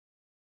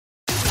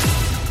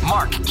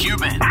Mark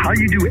Cuban. How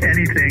you do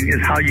anything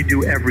is how you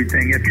do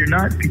everything. If you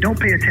don't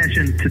pay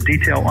attention to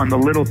detail on the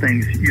little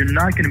things, you're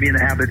not going to be in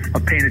the habit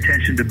of paying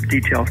attention to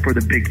detail for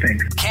the big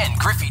things. Ken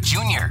Griffey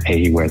Jr.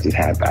 Hey, he wears his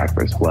hat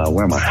backwards. Well, I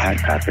wear my hat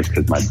backwards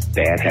because my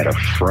dad had a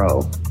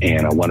fro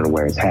and I wanted to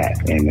wear his hat.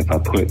 And if I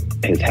put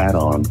his hat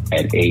on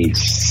at age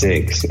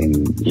 6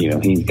 and,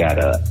 he's got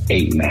a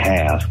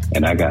 8.5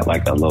 and I got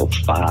like a low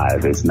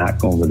 5, it's not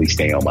going to really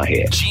stay on my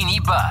head. Jeannie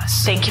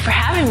Buss. Thank you for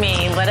having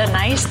me. What a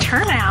nice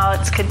turnout.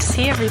 It's good to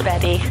see everybody.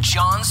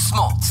 John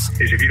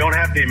Smoltz. Is if you don't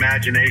have the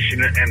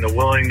imagination and the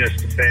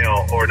willingness to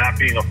fail or not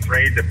being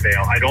afraid to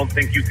fail, I don't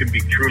think you can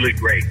be truly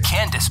great.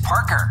 Candace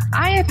Parker.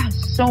 I have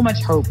so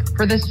much hope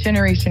for this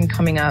generation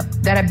coming up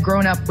that have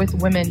grown up with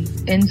women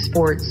in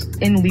sports,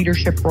 in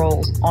leadership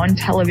roles, on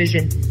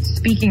television,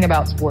 speaking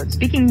about sports,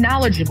 speaking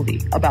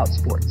knowledgeably about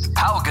sports.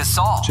 Pau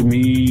Gasol. To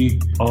me,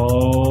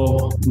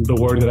 all the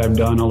work that I've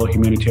done, all the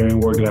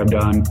humanitarian work that I've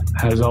done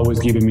has always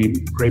given me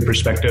great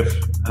perspective,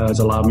 has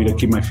allowed me to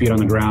keep my feet on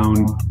the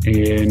ground,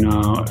 and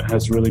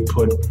has really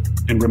put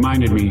and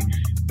reminded me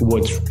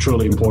what's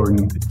truly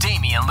important.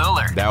 Damian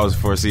Lillard. That was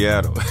for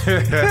Seattle.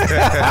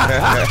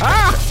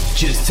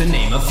 Just to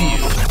name a few.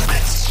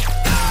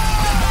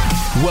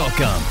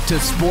 Welcome to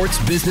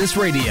Sports Business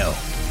Radio.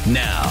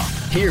 Now,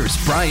 here's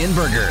Brian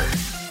Berger.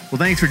 Well,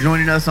 thanks for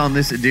joining us on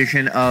this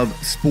edition of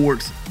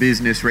Sports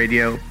Business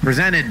Radio,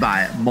 presented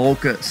by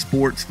Malka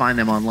Sports. Find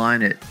them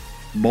online at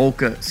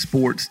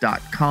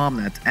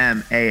malkasports.com. That's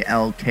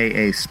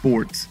MALKA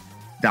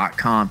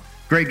sports.com.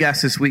 Great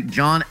guest this week,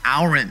 John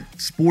Owren,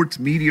 sports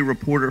media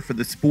reporter for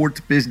the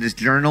Sports Business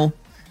Journal.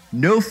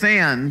 No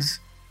fans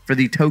for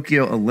the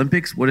Tokyo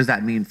Olympics. What does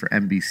that mean for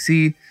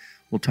NBC?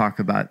 We'll talk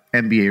about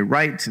NBA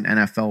rights and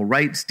NFL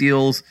rights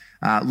deals.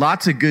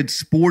 Lots of good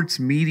sports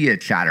media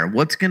chatter.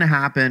 What's going to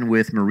happen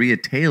with Maria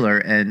Taylor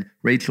and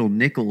Rachel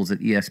Nichols at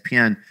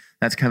ESPN?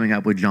 That's coming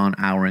up with John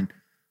Owren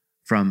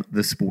from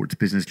the Sports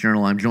Business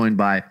Journal. I'm joined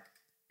by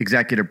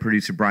executive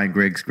producer Brian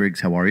Griggs. Griggs,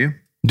 how are you?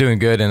 Doing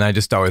good, and I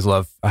just always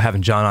love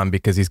having John on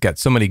because he's got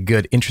so many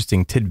good,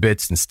 interesting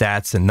tidbits and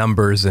stats and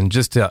numbers and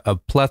just a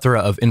plethora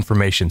of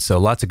information. So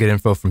lots of good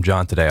info from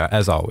John today,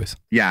 as always.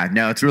 Yeah,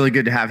 no, it's really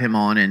good to have him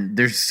on, and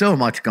there's so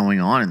much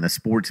going on in the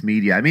sports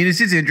media. I mean, it's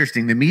just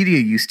interesting. The media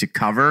used to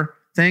cover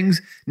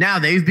things. Now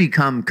they've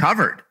become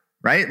covered,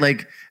 right?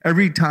 Like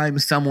every time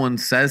someone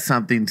says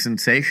something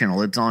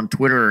sensational, it's on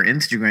Twitter or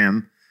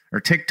Instagram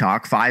or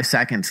TikTok 5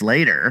 seconds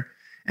later,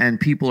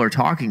 and people are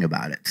talking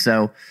about it.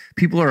 So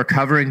people are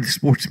covering the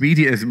sports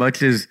media as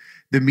much as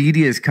the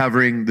media is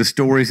covering the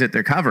stories that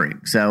they're covering.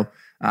 So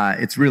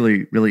it's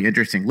really, really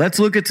interesting. Let's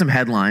look at some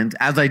headlines.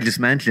 As I just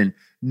mentioned,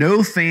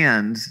 no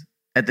fans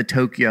at the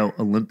Tokyo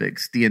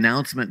Olympics. The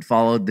announcement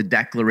followed the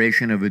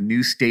declaration of a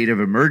new state of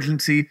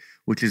emergency,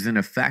 which is in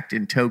effect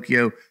in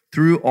Tokyo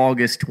through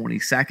August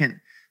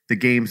 22nd. The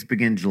games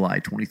begin July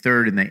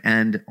 23rd and they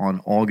end on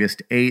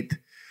August 8th.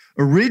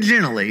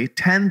 Originally,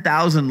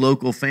 10,000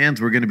 local fans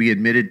were going to be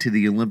admitted to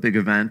the Olympic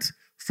events.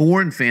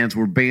 Foreign fans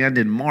were banned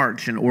in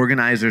March, and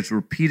organizers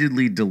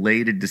repeatedly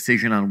delayed a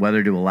decision on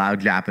whether to allow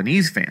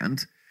Japanese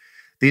fans.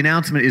 The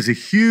announcement is a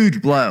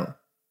huge blow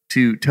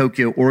to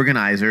Tokyo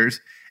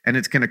organizers, and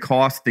it's going to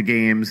cost the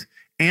games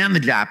and the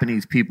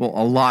Japanese people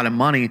a lot of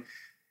money.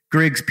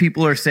 Griggs,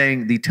 people are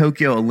saying the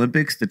Tokyo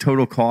Olympics, the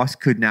total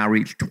cost could now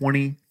reach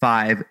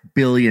 $25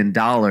 billion.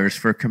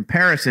 For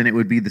comparison, it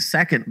would be the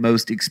second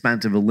most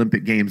expensive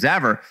Olympic Games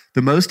ever.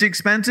 The most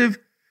expensive,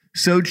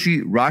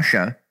 Sochi,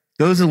 Russia.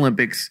 Those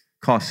Olympics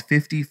cost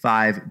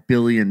 $55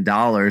 billion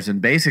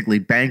and basically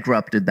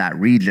bankrupted that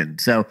region.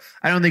 So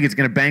I don't think it's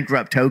going to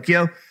bankrupt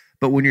Tokyo,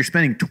 but when you're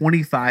spending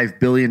 $25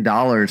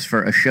 billion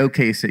for a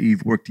showcase that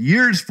you've worked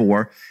years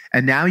for,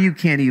 and now you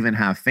can't even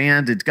have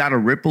fans, it's got a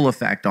ripple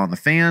effect on the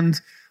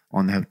fans,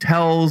 on the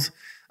hotels,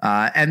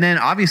 and then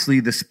obviously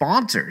the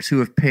sponsors who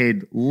have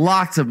paid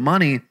lots of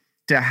money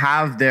to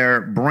have their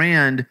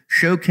brand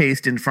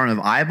showcased in front of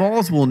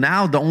eyeballs. Well,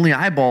 now the only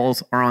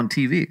eyeballs are on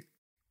TV.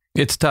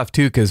 It's tough,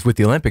 too, because with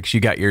the Olympics, you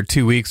got your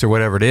 2 weeks or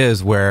whatever it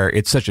is where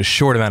it's such a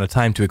short amount of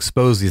time to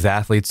expose these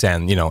athletes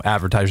and,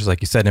 advertisers,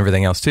 like you said, and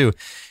everything else, too.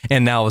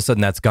 And now all of a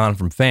sudden that's gone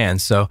from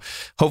fans. So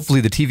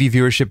hopefully the TV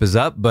viewership is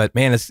up. But,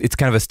 man, it's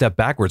kind of a step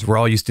backwards. We're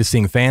all used to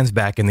seeing fans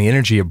back and the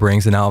energy it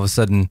brings. And now all of a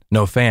sudden,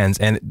 no fans.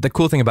 And the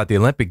cool thing about the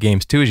Olympic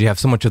Games, too, is you have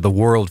so much of the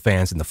world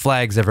fans and the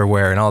flags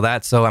everywhere and all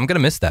that. So I'm going to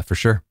miss that for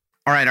sure.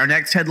 All right, our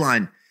next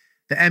headline.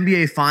 The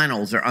NBA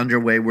Finals are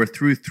underway. We're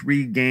through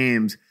 3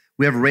 games.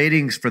 We have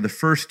ratings for the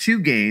first 2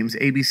 games.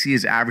 ABC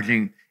is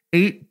averaging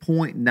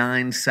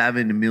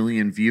 8.97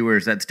 million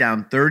viewers. That's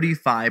down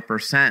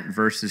 35%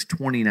 versus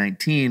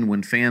 2019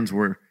 when fans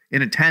were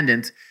in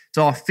attendance. It's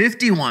off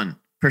 51%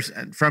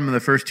 from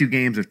the first 2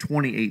 games of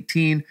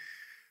 2018.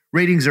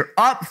 Ratings are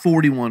up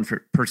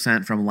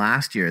 41% from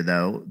last year,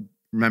 though.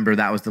 Remember,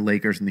 that was the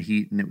Lakers and the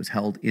Heat, and it was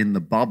held in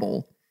the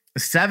bubble. A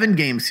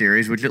 7-game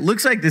series, which it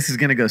looks like this is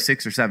going to go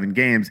 6 or 7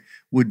 games,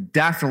 would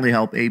definitely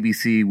help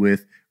ABC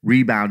with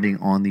rebounding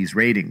on these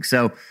ratings.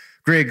 So,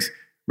 Griggs,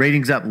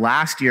 Ratings up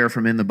last year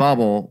from in the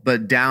bubble,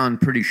 but down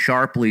pretty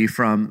sharply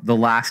from the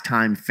last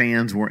time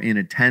fans were in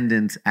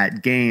attendance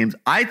at games.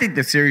 I think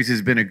the series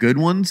has been a good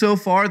one so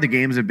far. The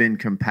games have been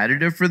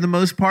competitive for the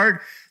most part.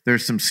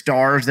 There's some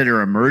stars that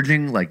are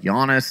emerging like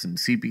Giannis and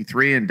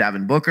CP3 and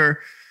Devin Booker.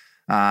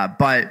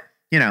 But,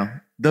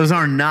 those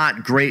are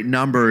not great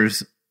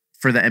numbers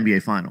for the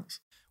NBA Finals.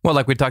 Well,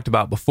 like we talked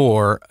about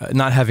before,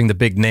 not having the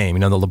big name,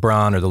 the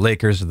LeBron or the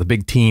Lakers or the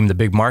big team, the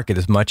big market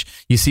as much,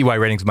 you see why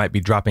ratings might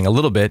be dropping a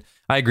little bit.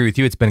 I agree with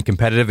you. It's been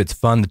competitive. It's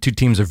fun. The two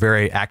teams are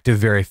very active,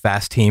 very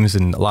fast teams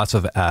and lots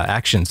of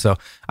action. So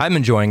I'm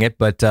enjoying it,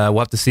 but we'll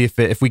have to see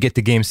if we get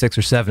to game 6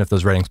 or 7, if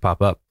those ratings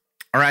pop up.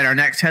 All right, our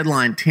next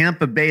headline,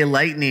 Tampa Bay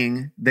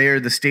Lightning. They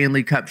are the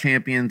Stanley Cup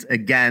champions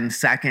again,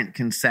 second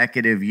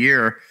consecutive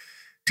year.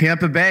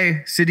 Tampa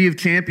Bay, City of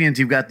Champions.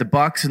 You've got the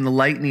Bucks and the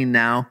Lightning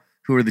now,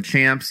 who are the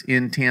champs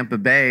in Tampa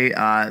Bay.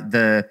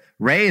 The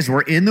Rays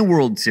were in the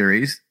World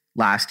Series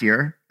last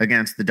year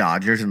against the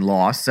Dodgers and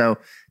lost. So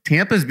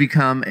Tampa's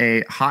become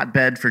a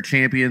hotbed for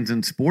champions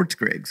in sports,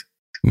 Griggs.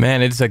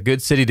 Man, it's a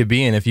good city to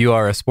be in if you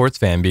are a sports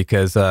fan,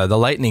 because the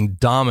Lightning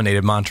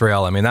dominated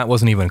Montreal. I mean, that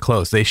wasn't even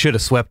close. They should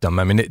have swept them.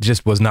 I mean, it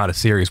just was not a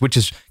series, which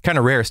is kind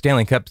of rare.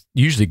 Stanley Cup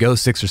usually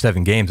goes 6 or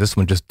 7 games. This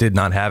one just did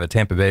not have it.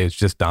 Tampa Bay is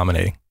just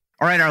dominating.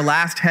 All right, our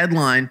last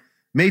headline,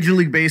 Major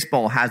League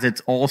Baseball has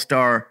its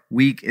All-Star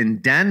Week in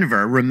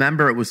Denver.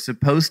 Remember, it was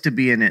supposed to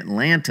be in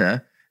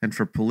Atlanta, and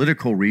for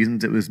political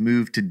reasons, it was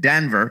moved to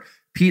Denver.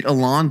 Pete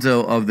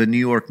Alonso of the New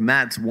York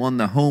Mets won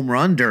the home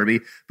run derby,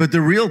 but the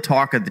real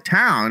talk of the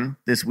town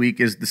this week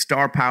is the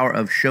star power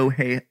of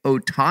Shohei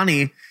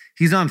Ohtani.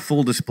 He's on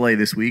full display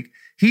this week.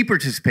 He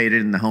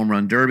participated in the home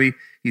run derby.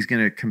 He's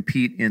going to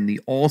compete in the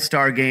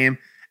All-Star game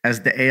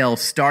as the AL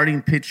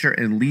starting pitcher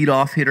and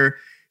leadoff hitter.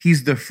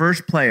 He's the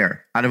first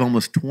player out of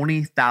almost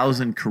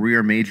 20,000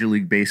 career Major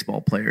League Baseball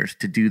players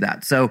to do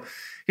that. So,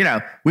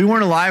 we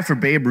weren't alive for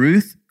Babe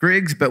Ruth,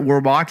 Griggs, but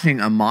we're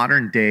watching a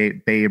modern day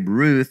Babe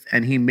Ruth,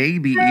 and he may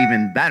be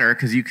even better,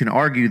 because you can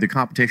argue the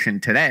competition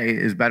today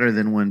is better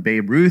than when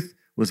Babe Ruth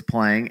was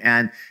playing.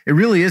 And it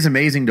really is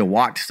amazing to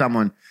watch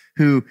someone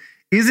who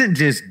isn't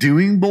just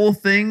doing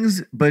both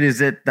things, but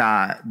is at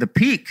the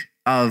peak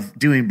of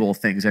doing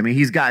both things. I mean,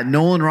 he's got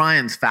Nolan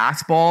Ryan's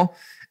fastball,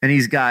 and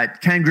he's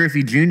got Ken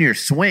Griffey Jr.'s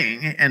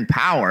swing and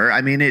power.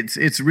 I mean,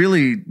 it's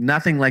really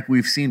nothing like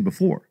we've seen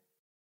before.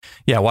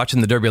 Yeah,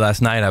 watching the Derby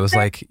last night, I was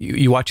like,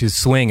 you watch his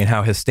swing and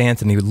how his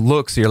stance and he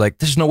looks, you're like,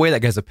 there's no way that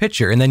guy's a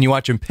pitcher. And then you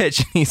watch him pitch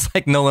and he's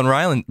like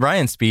Nolan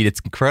Ryan speed.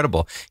 It's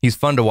incredible. He's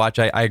fun to watch.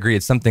 I agree.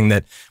 It's something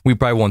that we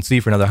probably won't see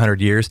for another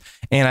 100 years.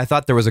 And I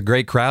thought there was a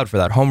great crowd for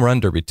that home run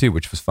derby too,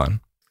 which was fun.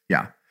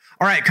 Yeah.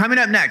 All right, coming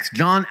up next,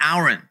 John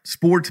Aaron,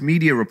 sports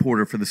media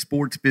reporter for the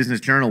Sports Business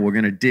Journal. We're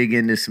going to dig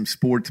into some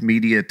sports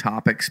media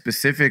topics,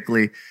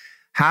 specifically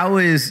how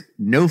is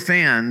no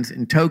fans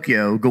in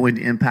Tokyo going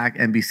to impact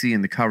NBC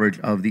in the coverage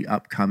of the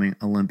upcoming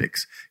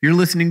Olympics? You're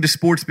listening to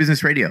Sports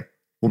Business Radio.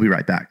 We'll be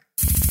right back.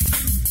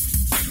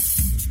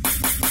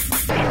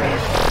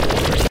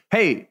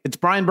 Hey, it's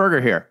Brian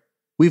Berger here.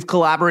 We've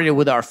collaborated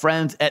with our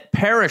friends at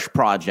Parrish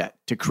Project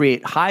to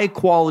create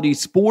high-quality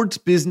sports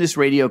business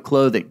radio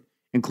clothing,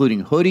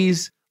 including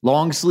hoodies,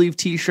 long-sleeve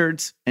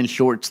T-shirts, and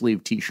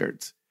short-sleeve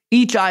T-shirts.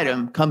 Each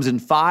item comes in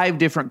 5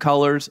 different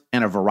colors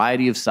and a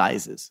variety of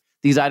sizes.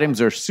 These items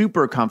are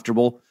super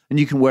comfortable, and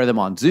you can wear them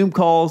on Zoom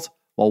calls,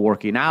 while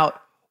working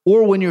out,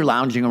 or when you're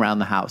lounging around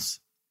the house.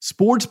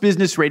 Sports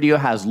Business Radio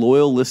has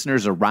loyal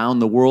listeners around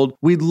the world.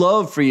 We'd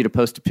love for you to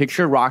post a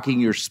picture rocking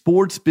your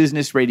Sports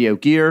Business Radio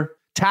gear.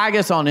 Tag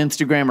us on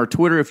Instagram or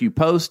Twitter if you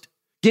post.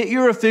 Get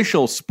your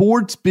official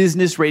Sports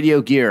Business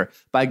Radio gear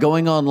by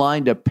going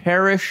online to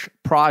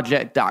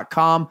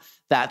parrishproject.com.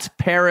 That's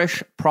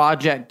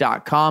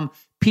parrishproject.com,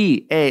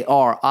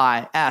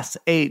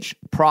 PARISH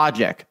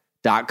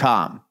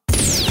project.com.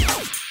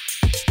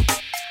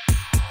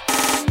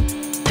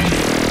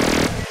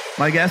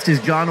 My guest is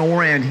John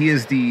Ourand. He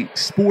is the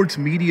sports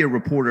media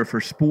reporter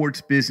for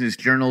Sports Business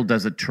Journal,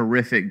 does a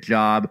terrific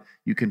job.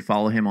 You can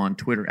follow him on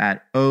Twitter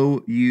at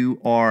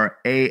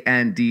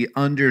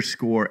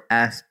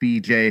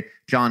OURAND_SBJ.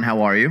 John,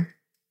 how are you?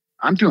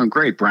 I'm doing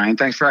great, Brian.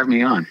 Thanks for having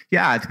me on.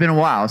 Yeah, it's been a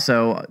while,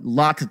 so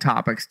lots of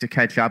topics to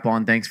catch up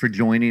on. Thanks for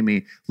joining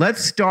me.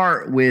 Let's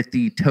start with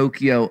the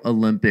Tokyo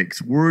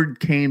Olympics.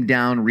 Word came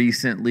down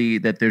recently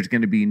that there's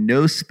going to be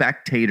no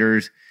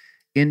spectators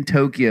in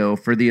Tokyo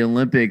for the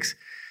Olympics.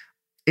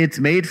 It's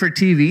made for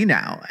TV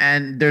now,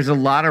 and there's a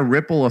lot of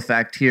ripple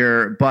effect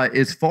here. But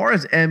as far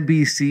as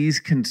NBC's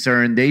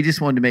concerned, they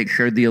just wanted to make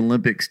sure the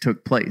Olympics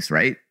took place,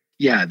 right?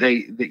 Yeah,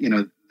 they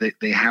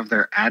have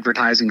their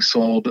advertising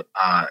sold.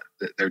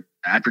 Their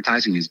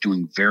advertising is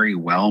doing very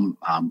well.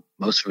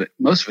 Most of it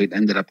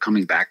ended up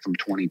coming back from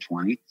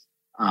 2020,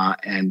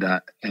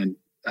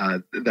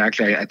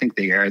 actually, I think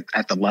they are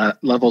at the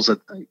levels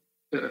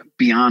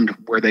beyond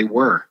where they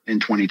were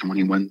in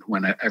 2020 when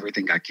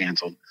everything got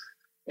canceled.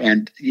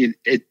 And the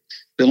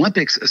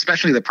Olympics,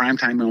 especially the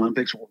primetime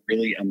Olympics, were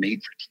really a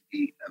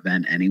made-for-TV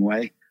event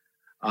anyway.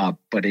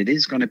 But it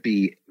is going to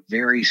be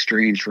very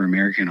strange for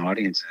American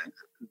audiences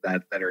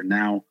that are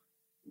now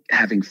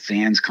having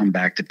fans come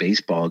back to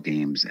baseball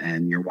games,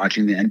 and you're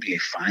watching the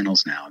NBA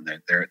finals now,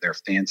 and they're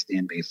fans to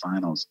the NBA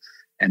finals,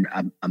 and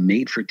a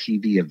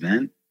made-for-TV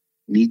event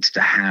needs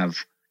to have,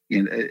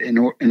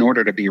 in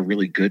order to be a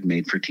really good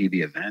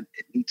made-for-TV event,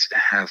 it needs to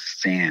have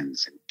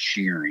fans and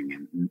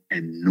cheering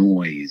and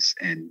noise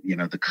and,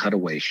 the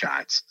cutaway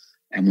shots.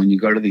 And when you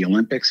go to the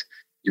Olympics,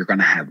 you're going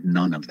to have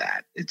none of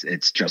that.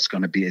 It's just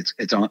going to be,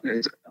 it's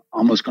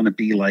almost going to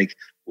be like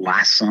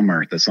last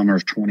summer, the summer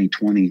of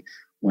 2020,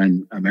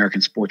 when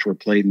American sports were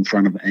played in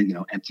front of,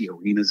 empty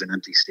arenas and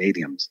empty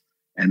stadiums.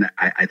 And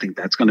I think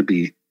that's going to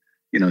be,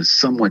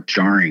 somewhat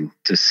jarring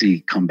to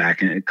see come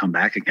back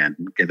again,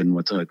 given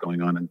what's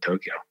going on in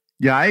Tokyo.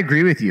 Yeah, I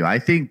agree with you. I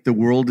think the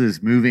world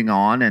is moving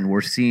on, and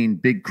we're seeing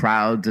big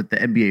crowds at the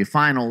NBA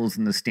Finals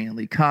and the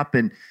Stanley Cup.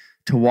 And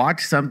to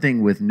watch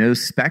something with no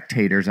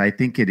spectators, I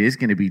think it is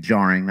going to be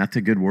jarring. That's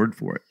a good word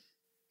for it.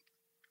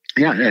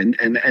 Yeah, and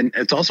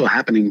it's also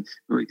happening.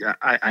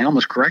 I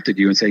almost corrected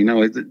you and saying,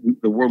 no,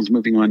 the world is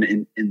moving on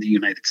in the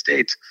United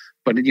States.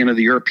 But, the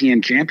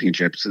European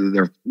Championships,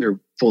 they're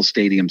full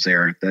stadiums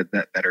there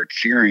that are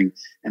cheering.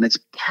 And it's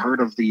part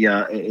of the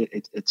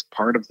it's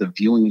part of the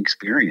viewing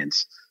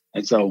experience.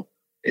 And so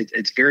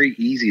it's very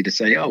easy to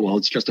say, oh, well,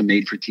 it's just a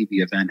made-for-TV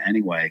event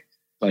anyway.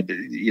 But,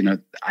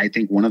 I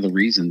think one of the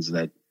reasons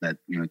that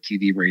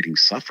TV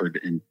ratings suffered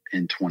in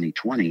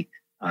 2020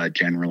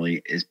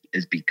 generally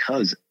is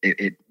because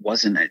it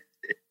wasn't,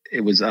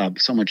 it was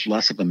so much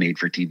less of a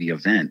made-for-TV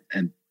event.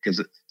 And because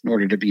in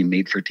order to be a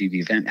made-for-TV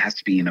event, it has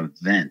to be an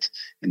event,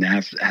 and it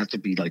has to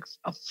be like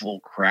a full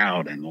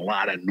crowd and a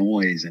lot of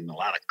noise and a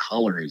lot of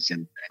colors.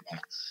 And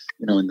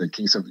in the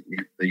case of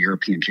the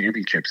European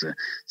Championships, the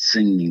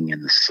singing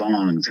and the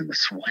songs and the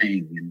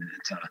swaying, and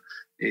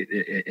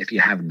if you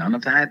have none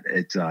of that,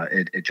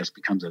 it just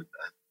becomes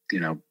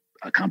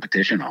a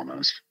competition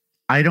almost.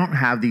 I don't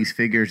have these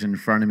figures in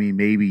front of me.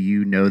 Maybe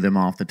you know them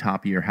off the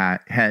top of your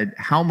head.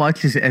 How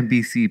much is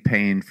NBC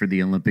paying for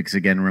the Olympics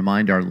again?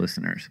 Remind our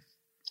listeners.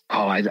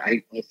 Oh,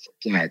 I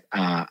forget.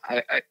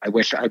 I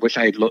wish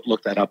I had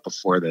looked that up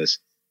before this.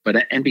 But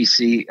at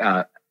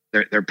NBC,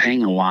 they're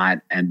paying a lot,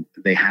 and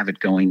they have it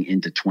going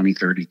into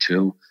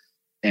 2032.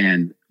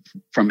 And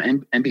from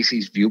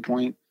NBC's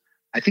viewpoint,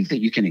 I think that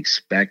you can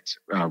expect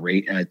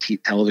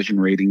television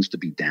ratings to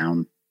be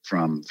down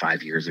from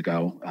 5 years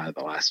ago,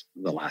 the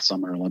last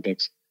Summer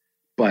Olympics.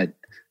 But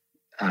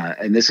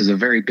and this is a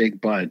very big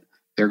but,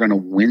 they're going to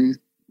win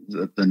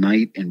the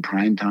night in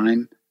prime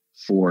time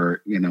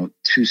for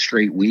 2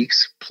 straight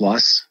weeks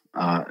plus.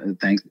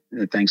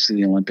 Thanks to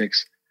the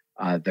Olympics,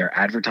 their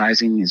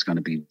advertising is going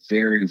to be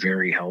very,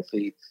 very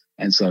healthy.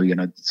 And so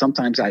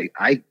sometimes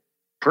I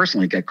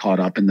personally get caught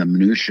up in the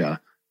minutia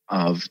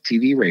of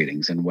TV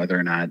ratings and whether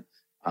or not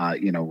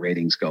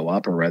ratings go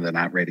up or whether or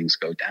not ratings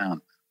go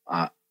down.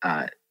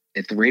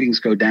 If the ratings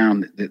go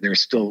down,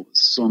 there's still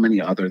so many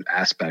other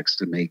aspects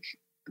that make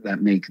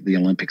the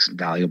Olympics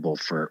valuable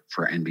for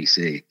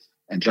NBC.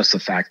 And just the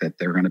fact that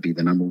they're going to be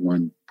the number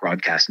one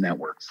broadcast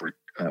network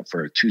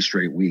for 2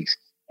 straight weeks,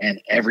 and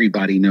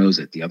everybody knows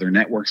it. The other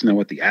networks know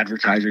it. The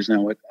advertisers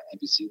know it.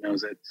 NBC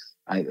knows it.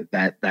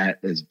 That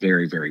is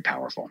very, very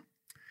powerful.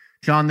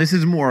 John, this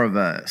is more of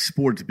a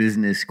sports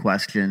business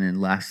question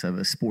and less of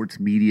a sports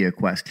media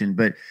question.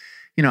 But,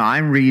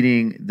 I'm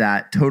reading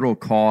that total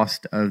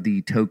cost of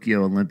the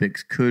Tokyo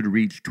Olympics could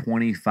reach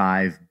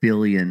 $25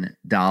 billion.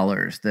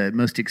 The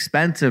most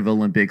expensive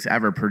Olympics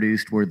ever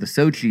produced were the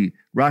Sochi,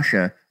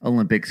 Russia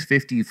Olympics,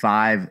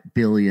 $55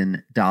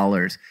 billion.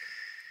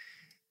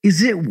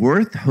 Is it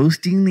worth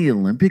hosting the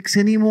Olympics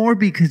anymore?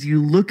 Because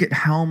you look at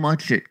how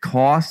much it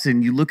costs,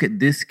 and you look at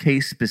this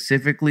case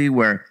specifically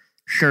where,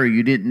 sure,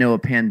 you didn't know a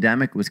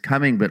pandemic was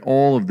coming, but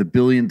all of the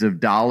billions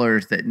of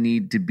dollars that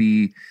need to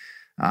be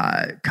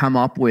come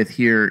up with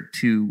here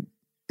to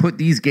put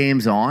these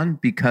games on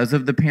because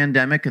of the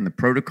pandemic and the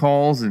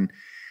protocols. And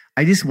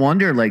I just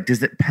wonder,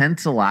 does it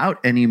pencil out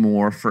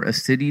anymore for a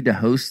city to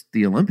host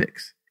the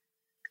Olympics?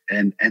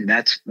 And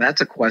that's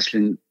a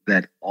question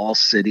that all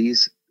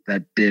cities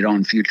that bid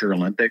on future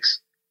Olympics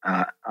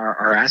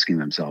are asking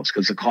themselves,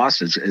 because the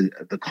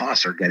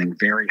costs are getting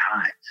very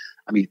high.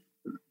 I mean,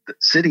 the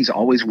cities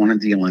always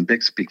wanted the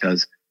Olympics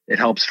because it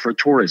helps for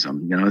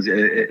tourism.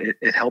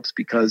 It helps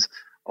because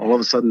all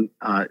of a sudden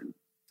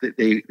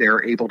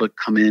they're able to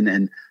come in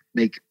and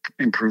make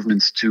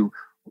improvements to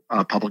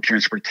public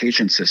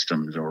transportation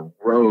systems or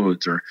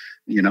roads, or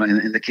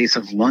in the case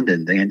of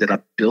London, they ended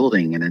up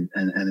building an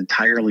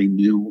entirely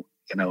new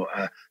the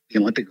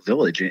Olympic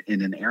Village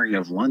in an area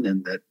of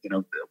London that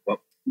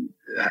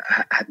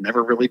had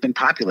never really been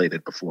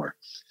populated before,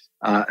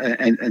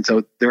 and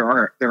so there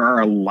are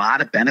a lot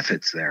of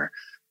benefits there,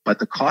 but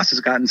the cost has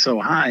gotten so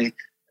high.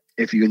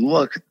 If you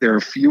look, there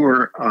are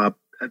fewer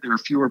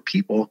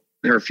people,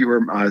 there are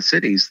fewer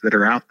cities that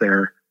are out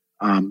there,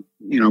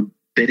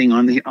 bidding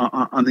on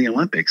the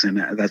Olympics, and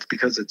that's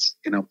because it's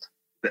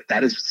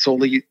that is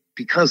solely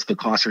because the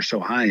costs are so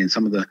high, and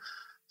some of the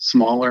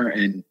smaller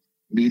and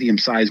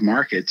medium-sized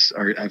markets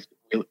have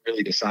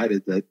really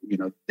decided that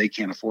they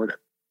can't afford it.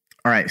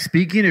 All right.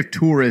 Speaking of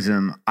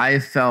tourism, I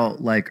felt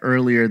like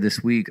earlier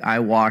this week I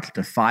watched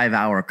a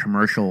 5-hour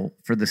commercial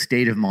for the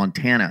state of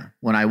Montana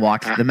when I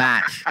watched the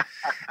match.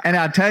 And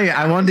I'll tell you,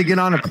 I wanted to get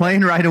on a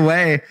plane right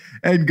away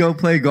and go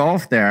play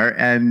golf there.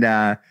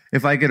 And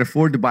if I could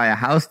afford to buy a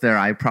house there,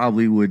 I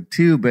probably would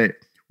too. But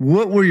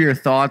what were your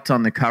thoughts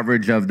on the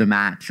coverage of the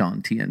match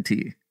on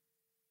TNT?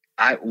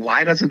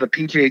 Why doesn't the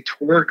PGA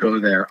Tour go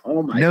there?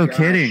 Oh my! No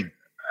kidding.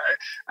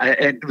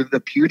 And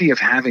the beauty of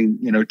having,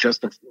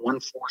 just the one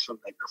foursome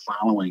that you're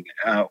following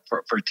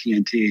for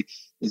TNT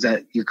is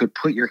that you could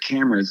put your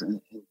cameras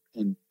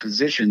in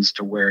positions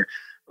to where,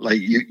 like,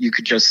 you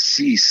could just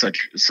see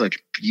such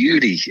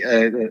beauty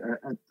as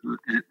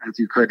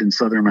you could in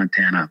southern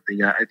Montana.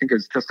 I think it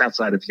was just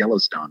outside of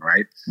Yellowstone,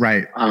 right?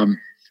 Right.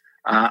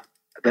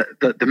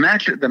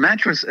 The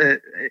match was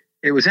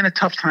it was in a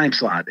tough time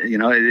slot.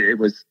 It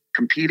was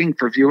competing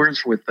for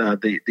viewers with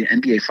the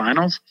NBA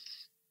Finals.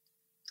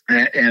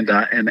 And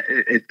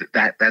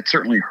that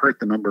certainly hurt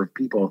the number of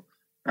people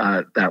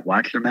that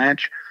watched the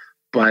match,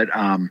 but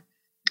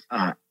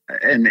they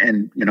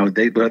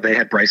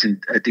had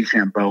Bryson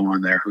DeChambeau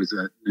on there, who's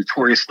a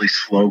notoriously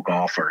slow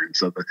golfer, and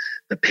so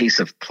the pace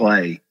of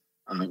play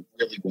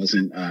really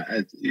wasn't.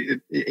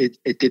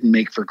 It didn't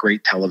make for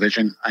great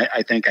television.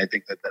 I think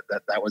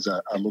that was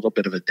a little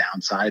bit of a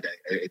downside.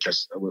 It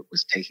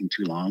was taking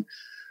too long,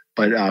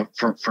 but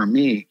for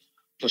me,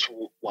 just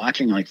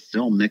watching like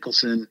Phil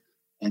Mickelson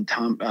and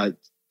talk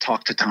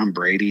to Tom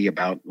Brady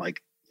about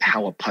like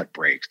how a putt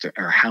breaks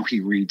or how he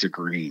reads a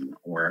green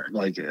or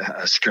like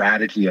a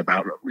strategy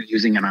about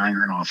using an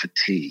iron off a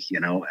tee.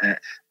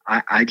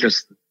 I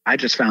just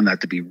found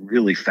that to be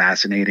really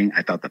fascinating.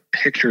 I thought the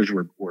pictures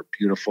were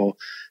beautiful.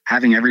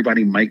 Having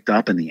everybody mic'd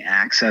up and the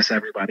access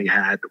everybody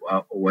had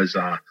was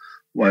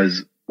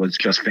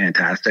just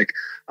fantastic.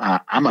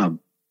 I'm a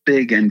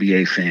big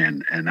NBA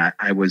fan, and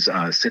I was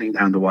sitting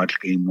down to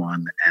watch Game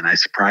 1, and I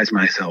surprised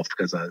myself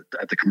because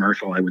at the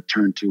commercial I would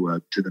turn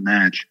to the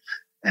match,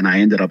 and I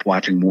ended up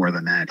watching more of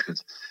the match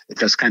because it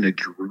just kind of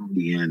drew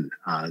me in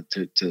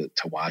to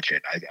watch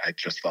it. I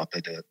just thought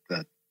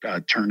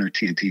that Turner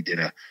TNT did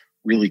a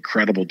really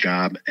credible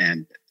job,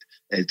 and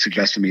it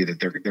suggests to me that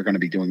they're going to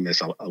be doing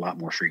this a lot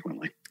more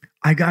frequently.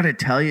 I got to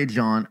tell you,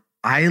 John,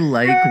 I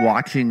like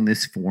watching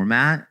this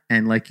format,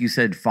 and like you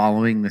said,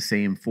 following the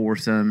same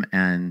foursome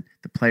and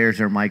the players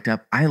are mic'd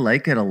up. I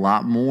like it a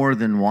lot more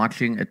than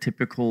watching a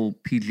typical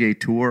PGA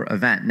Tour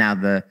event. Now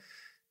the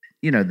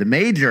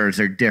majors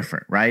are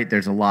different, right?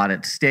 There's a lot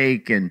at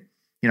stake, and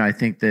I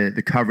think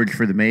the coverage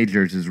for the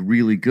majors is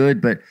really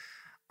good, but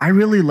I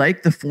really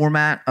like the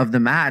format of the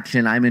match,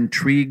 and I'm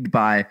intrigued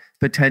by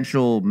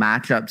potential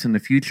matchups in the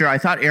future. I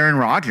thought Aaron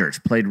Rodgers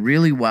played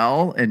really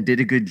well and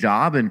did a good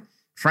job, and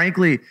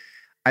frankly,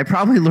 I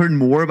probably learned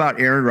more about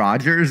Aaron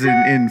Rodgers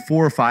in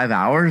 4 or 5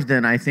 hours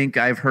than I think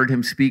I've heard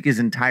him speak his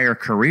entire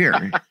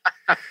career.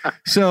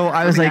 So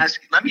I was let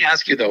me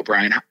ask you though,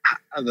 Brian,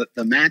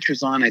 the match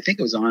was on, I think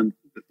it was on,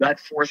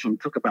 that foursome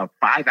took about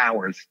 5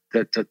 hours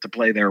to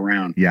play their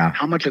round. Yeah.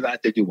 How much of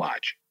that did you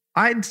watch?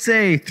 I'd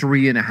say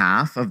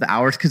 3.5 of the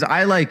hours, because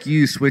I, like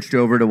you, switched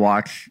over to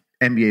watch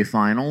NBA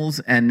Finals,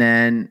 and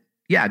then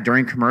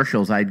during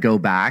commercials I'd go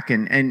back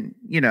and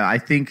I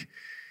think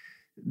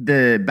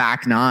the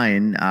back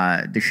nine,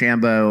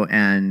 DeChambeau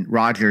and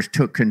Rodgers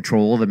took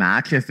control of the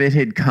match. If it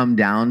had come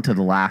down to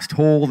the last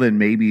hole, then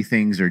maybe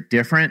things are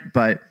different.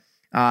 But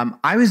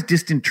I was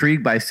just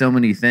intrigued by so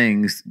many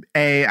things.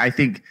 I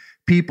think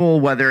people,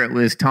 whether it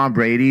was Tom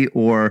Brady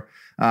or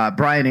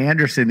Brian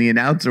Anderson, the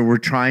announcer, were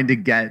trying to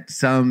get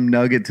some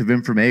nuggets of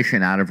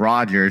information out of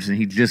Rodgers, and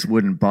he just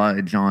wouldn't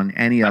budge on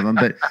any of them.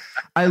 But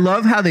I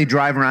love how they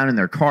drive around in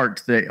their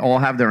carts. They all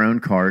have their own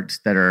carts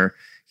that are,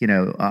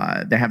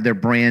 they have their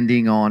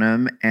branding on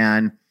them,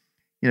 and,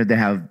 they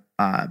have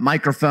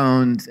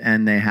microphones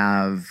and they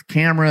have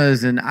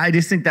cameras. And I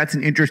just think that's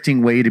an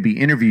interesting way to be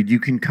interviewed. You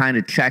can kind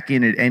of check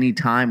in at any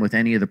time with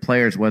any of the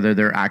players, whether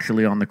they're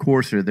actually on the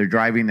course or they're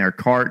driving their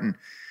cart. And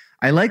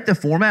I like the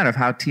format of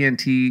how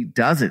TNT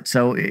does it.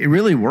 So it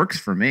really works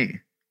for me.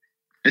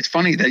 It's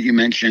funny that you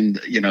mentioned,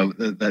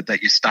 that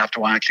you stopped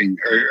watching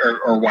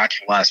or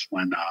watched less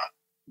when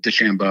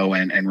DeChambeau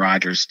and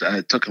Rodgers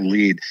took a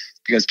lead,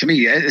 because to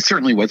me it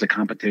certainly was a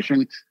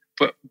competition,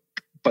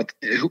 but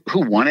who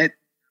won it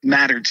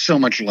mattered so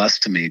much less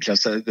to me,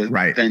 just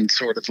than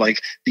sort of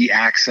like the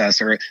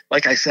access, or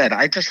like I said,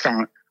 I just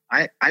found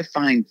I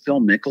find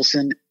Phil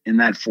Mickelson in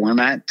that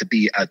format to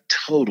be a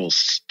total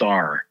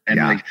star, and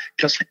like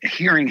just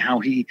hearing how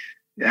he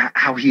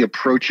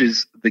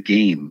approaches the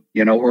game,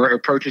 or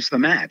approaches the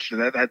match,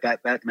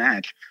 that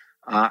match.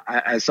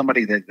 As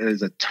somebody that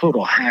is a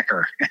total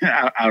hacker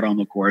out on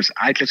the course,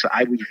 I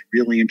was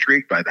really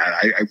intrigued by that.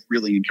 I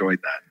really enjoyed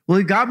that. Well,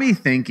 it got me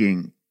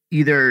thinking,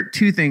 either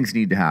two things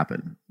need to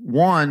happen.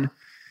 One,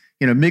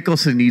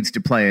 Mickelson needs to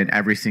play in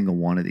every single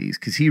one of these,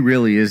 because he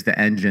really is the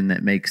engine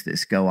that makes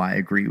this go. I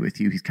agree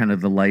with you. He's kind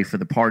of the life of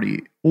the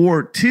party.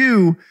 Or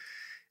two,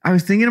 I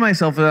was thinking to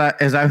myself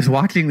as I was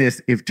watching this,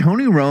 if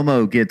Tony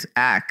Romo gets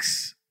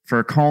X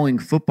for calling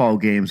football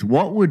games,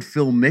 what would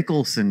Phil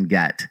Mickelson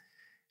get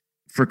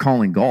for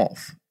calling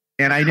golf.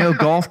 And I know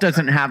golf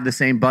doesn't have the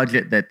same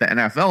budget that the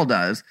NFL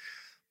does,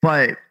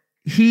 but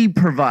he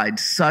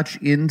provides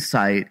such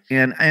insight.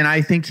 And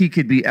I think he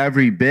could be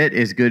every bit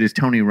as good as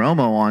Tony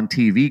Romo on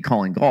TV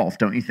calling golf.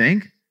 Don't you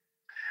think?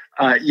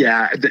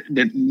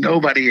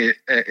 Nobody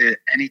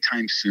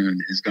anytime soon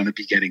is going to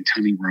be getting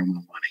Tony Romo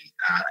money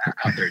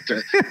out there.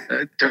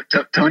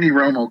 Tony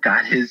Romo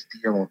got his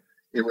deal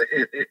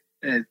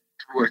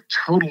through a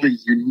totally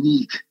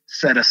unique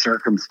set of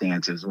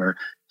circumstances where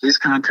his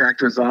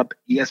contract was up.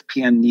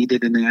 ESPN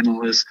needed an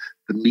analyst.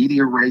 The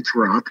media rights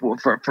were up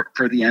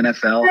for the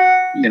NFL.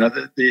 You know,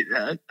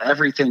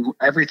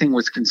 everything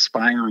was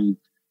conspiring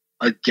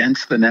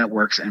against the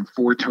networks and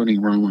for Tony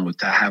Romo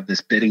to have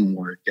this bidding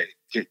war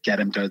get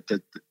him to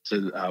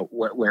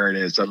where it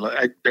is.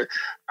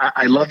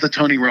 I love the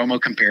Tony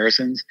Romo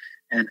comparisons,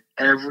 and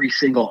every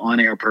single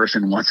on-air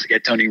person wants to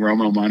get Tony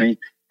Romo money,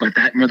 but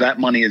that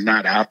money is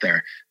not out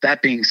there.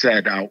 That being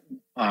said,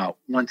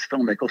 once Phil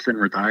Mickelson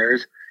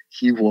retires,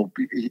 he'll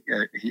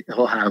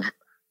have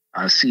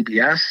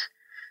CBS,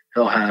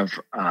 he'll have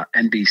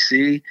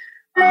NBC,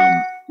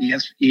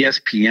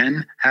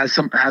 ESPN has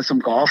some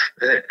golf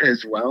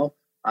as well.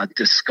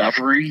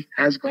 Discovery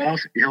has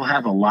golf. He'll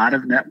have a lot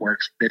of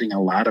networks bidding a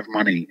lot of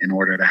money in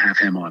order to have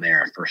him on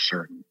air for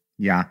certain.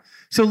 Yeah.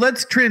 So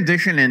let's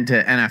transition into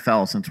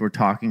NFL since we're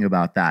talking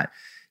about that.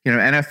 You know,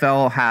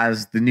 NFL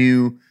has the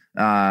new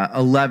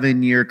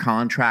 11-year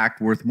contract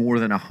worth more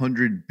than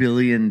 $100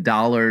 billion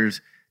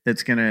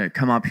that's going to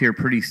come up here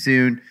pretty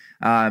soon.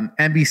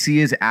 NBC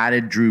has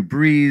added Drew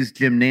Brees.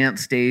 Jim Nantz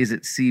stays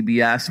at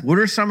CBS. What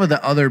are some of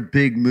the other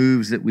big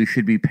moves that we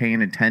should be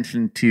paying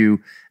attention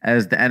to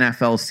as the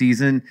NFL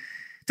season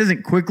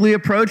doesn't quickly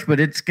approach, but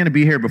it's going to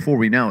be here before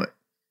we know it?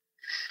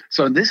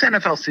 So this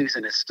NFL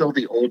season is still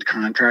the old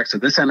contract. So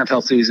this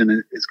NFL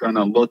season is going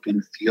to look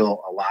and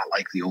feel a lot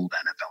like the old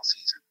NFL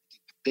season.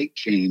 The big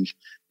change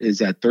is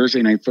that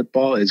Thursday Night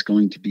Football is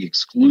going to be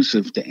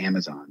exclusive to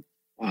Amazon.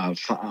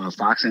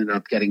 Fox ended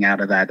up getting out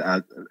of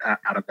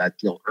that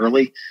deal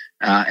early,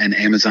 and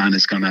Amazon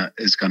is gonna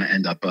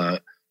end up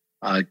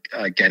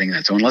getting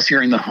that. So unless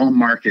you're in the home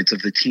markets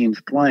of the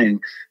teams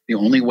playing, the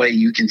only way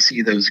you can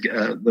see those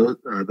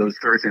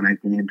Thursday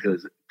night games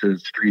is to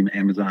stream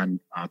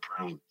Amazon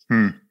Prime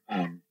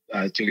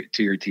to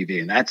your TV,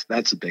 and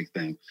that's a big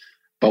thing.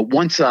 But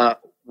once the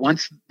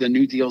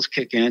new deals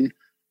kick in,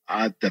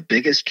 the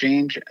biggest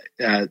change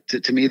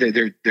to me,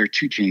 there are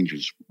two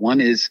changes.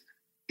 One is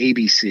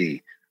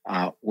ABC.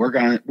 We're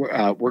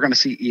gonna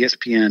see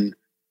ESPN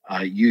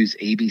use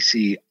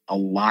ABC a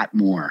lot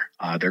more.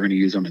 They're going to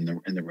use them in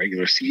the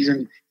regular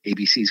season.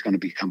 ABC is going to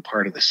become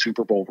part of the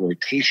Super Bowl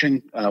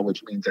rotation,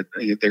 which means that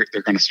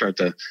they're going to start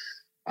to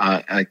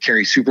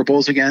carry Super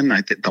Bowls again.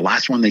 I think the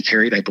last one they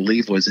carried, I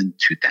believe, was in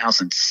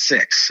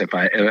 2006. If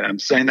I'm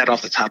saying that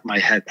off the top of my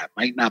head, that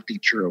might not be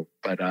true,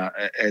 but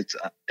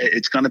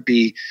it's going to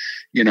be,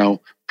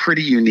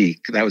 pretty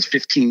unique. That was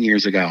 15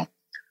 years ago.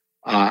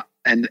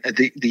 And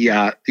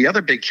the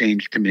other big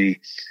change to me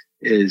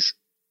is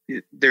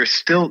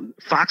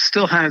Fox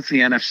still has the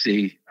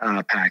NFC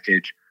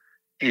package,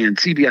 and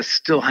CBS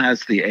still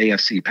has the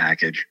AFC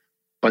package.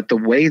 But the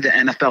way the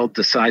NFL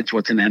decides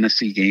what's an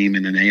NFC game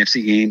and an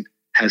AFC game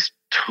has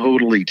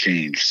totally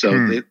changed. So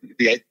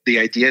the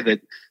idea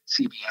that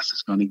CBS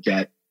is going to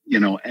get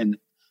an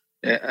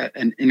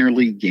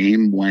interleague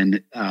game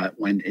when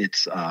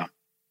it's I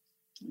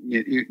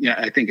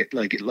think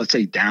let's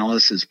say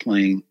Dallas is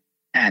playing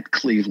at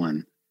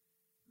Cleveland,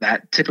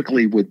 that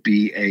typically would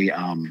be a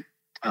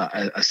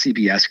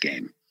CBS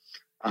game,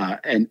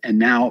 and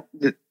now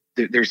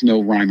there's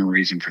no rhyme or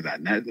reason for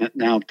that.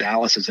 Now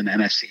Dallas is an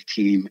NFC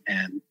team,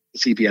 and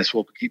CBS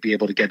will be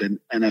able to get an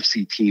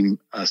NFC team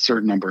a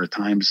certain number of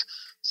times.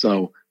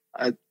 So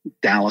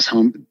Dallas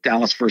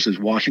versus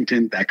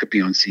Washington, that could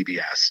be on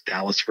CBS.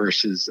 Dallas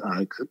versus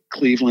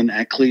Cleveland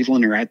at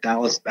Cleveland or at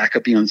Dallas, that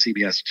could be on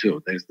CBS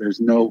too. There's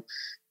no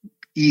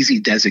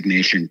easy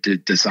designation to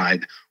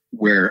decide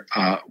where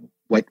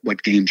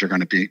what games are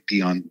going to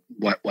be on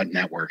what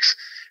networks.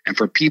 And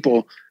for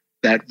people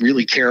that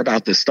really care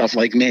about this stuff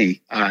like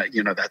me,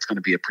 that's going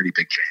to be a pretty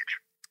big change.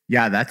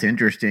 Yeah, that's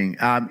interesting.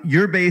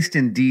 You're based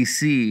in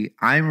DC.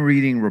 I'm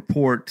reading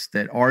reports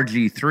that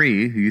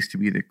RG3, who used to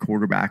be the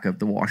quarterback of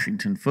the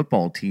Washington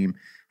football team,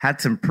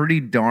 had some pretty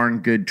darn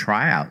good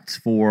tryouts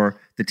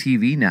for the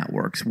TV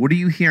networks. What are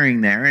you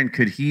hearing there? And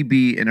could he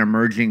be an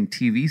emerging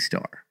TV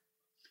star?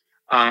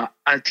 A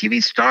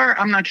TV star,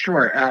 I'm not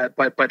sure,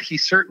 but he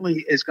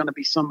certainly is going to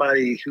be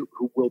somebody who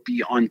will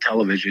be on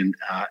television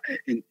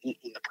in the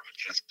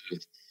broadcast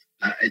booth.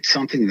 It's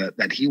something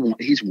that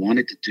he's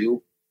wanted to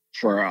do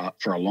for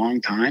a long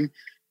time.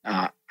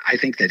 I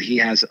think that he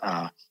has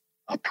a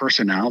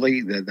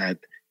personality that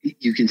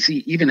you can see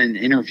even in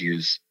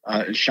interviews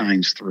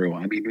shines through.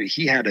 I mean,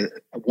 he had a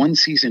one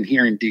season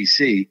here in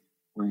DC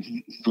where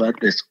he led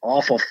this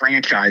awful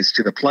franchise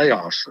to the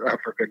playoffs,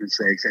 for goodness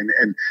sakes,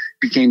 and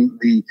became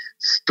the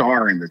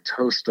star and the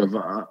toast of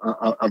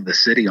the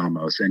city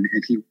almost. And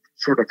he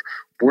sort of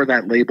bore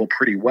that label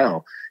pretty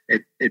well.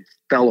 It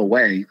fell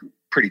away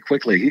pretty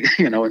quickly,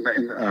 in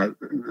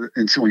the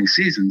ensuing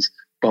seasons.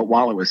 But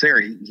while it was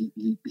there,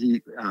 he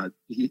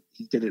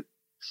did it.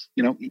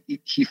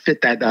 He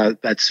fit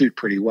that suit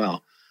pretty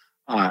well.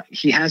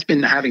 He has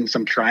been having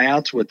some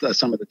tryouts with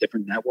some of the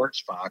different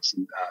networks, Fox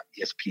and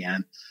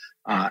ESPN.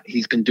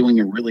 He's been doing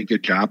a really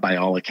good job by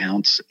all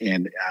accounts,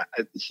 and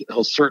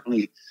he'll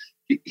certainly.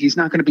 He's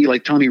not going to be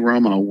like Tony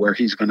Romo, where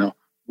he's going to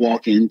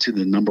walk into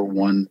the number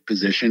one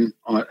position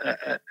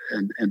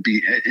and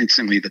be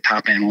instantly the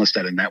top analyst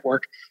at a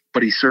network.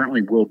 But he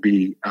certainly will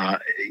be,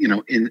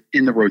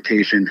 in the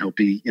rotation. He'll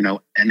be,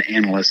 an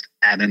analyst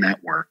at a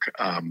network,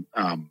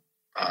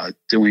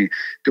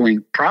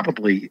 doing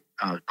probably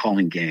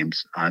calling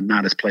games,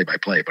 not as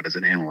play-by-play, but as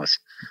an analyst.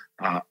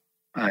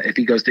 If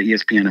he goes to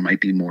ESPN, it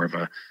might be more of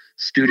a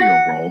studio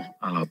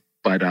role,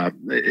 but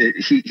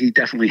he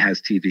definitely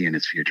has TV in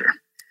his future.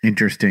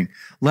 Interesting.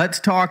 Let's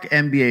talk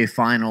NBA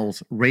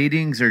Finals.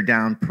 Ratings are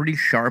down pretty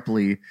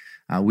sharply.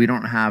 We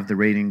don't have the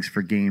ratings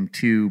for Game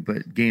 2,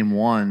 but Game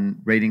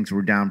 1 ratings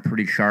were down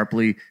pretty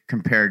sharply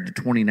compared to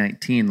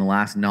 2019, the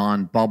last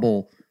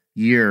non-bubble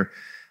year.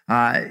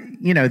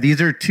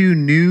 These are two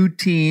new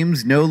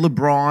teams, no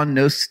LeBron,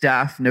 no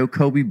Steph, no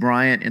Kobe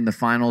Bryant in the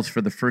finals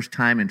for the first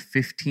time in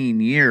 15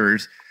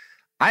 years.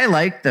 I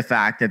like the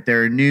fact that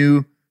they're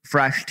new,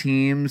 fresh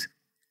teams.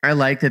 I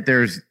like that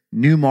there's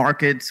new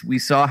markets. We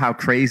saw how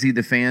crazy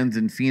the fans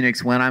in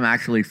Phoenix went. I'm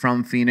actually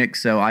from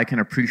Phoenix, so I can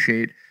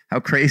appreciate how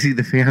crazy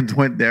the fans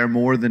went there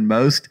more than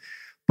most.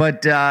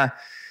 But,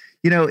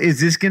 is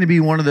this going to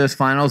be one of those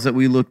finals that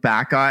we look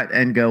back at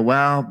and go,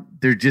 well,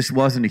 there just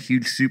wasn't a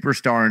huge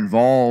superstar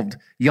involved.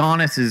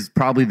 Giannis is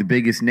probably the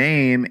biggest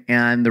name,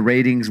 and the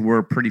ratings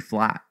were pretty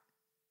flat.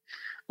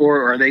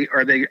 Or are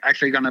they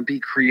actually going to be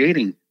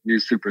creating new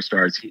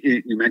superstars?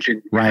 You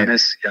mentioned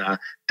Giannis,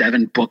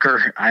 Devin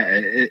Booker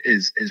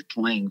is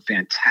playing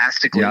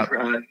fantastically. Yep.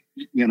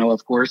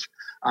 Of course.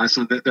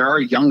 So that there are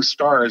young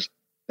stars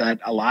that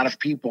a lot of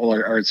people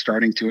are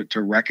starting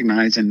to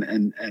recognize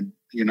and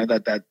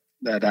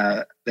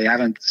that they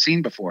haven't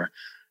seen before.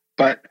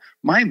 But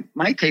my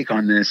take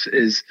on this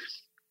is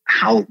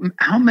how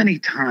many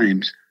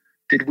times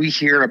did we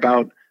hear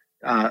about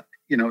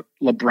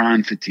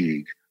LeBron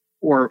fatigue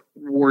or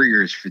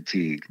Warriors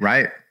fatigue?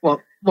 Right.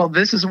 Well,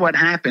 this is what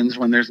happens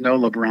when there's no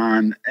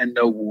LeBron and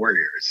no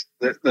Warriors.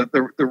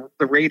 The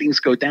ratings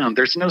go down.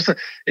 There's no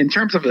in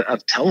terms of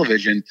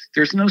television,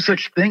 there's no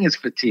such thing as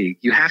fatigue.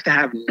 You have to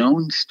have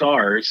known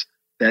stars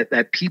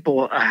that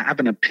people have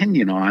an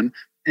opinion on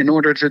in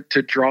order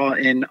to draw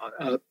in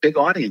big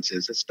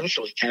audiences,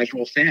 especially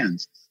casual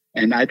fans.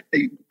 And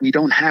we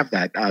don't have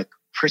that.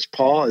 Chris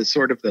Paul is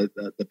sort of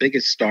the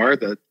biggest star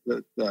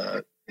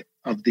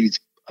of these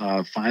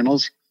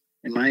finals,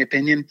 in my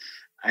opinion,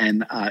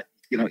 and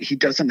he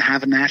doesn't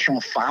have a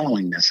national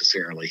following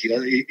necessarily.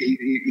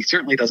 He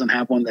certainly doesn't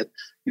have one that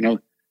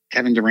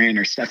Kevin Durant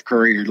or Steph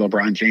Curry or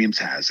LeBron James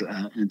has,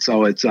 and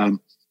so it's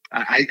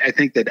I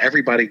think that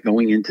everybody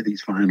going into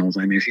these finals,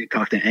 I mean, if you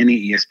talk to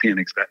any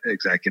ESPN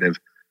executive,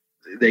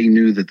 they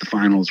knew that the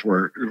finals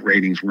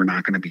ratings were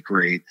not going to be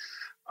great.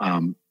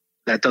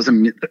 That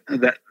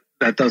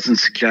doesn't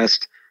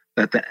suggest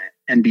that the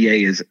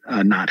NBA is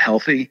not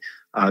healthy.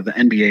 The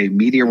NBA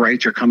media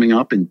rights are coming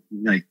up in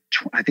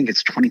I think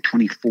it's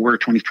 2024,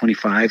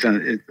 2025.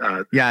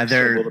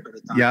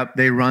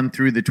 They run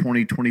through the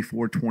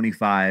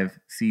 2024-25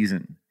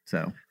 season.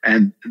 So,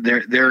 and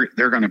they're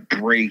going to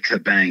break the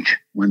bank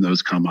when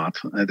those come up.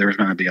 There's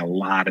going to be a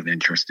lot of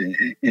interest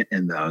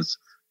in those.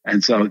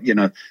 And so,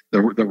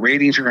 the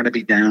ratings are going to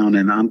be down,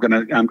 and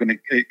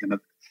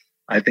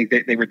I think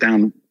they were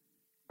down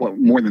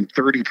more than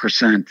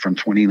 30% from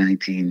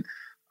 2019.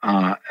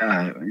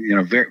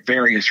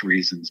 Various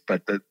reasons,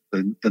 but the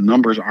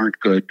numbers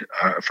aren't good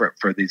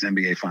for these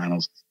NBA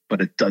finals.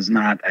 But it does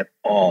not at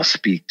all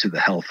speak to the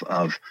health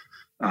of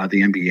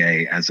the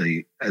NBA as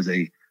a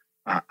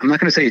I'm not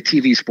going to say a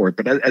TV sport,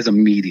 but as a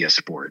media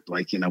sport.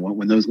 Like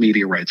when those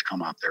media rights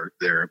come up,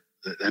 the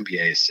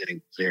NBA is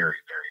sitting very,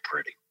 very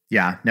pretty.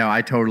 Yeah, no,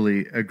 I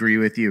totally agree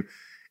with you.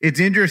 It's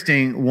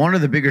interesting. One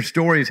of the bigger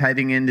stories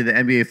heading into the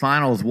NBA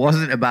finals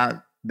wasn't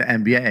about the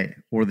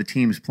NBA or the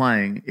teams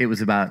playing. It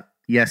was about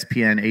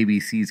ESPN,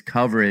 ABC's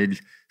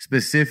coverage,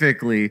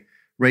 specifically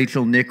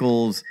Rachel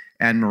Nichols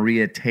and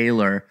Maria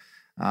Taylor.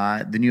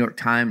 The New York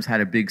Times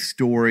had a big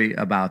story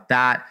about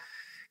that.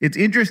 It's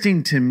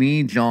interesting to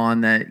me,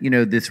 John, that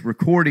this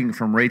recording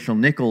from Rachel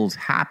Nichols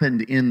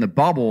happened in the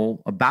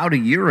bubble about a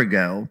year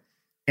ago,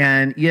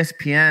 and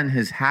ESPN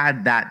has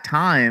had that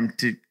time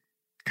to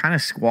kind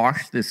of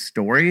squash this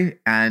story,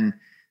 and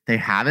they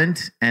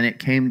haven't, and it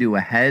came to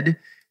a head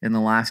in the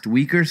last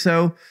week or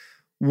so.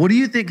 What do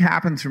you think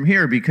happens from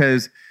here?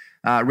 Because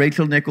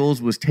Rachel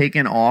Nichols was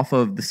taken off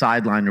of the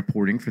sideline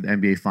reporting for the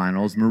NBA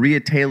Finals.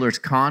 Maria Taylor's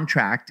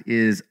contract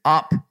is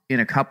up in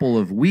a couple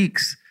of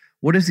weeks.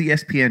 What does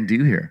ESPN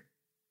do here?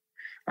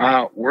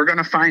 We're going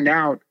to find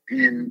out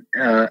in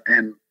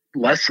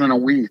less than a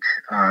week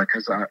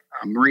because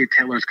Maria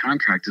Taylor's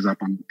contract is up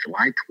on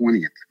July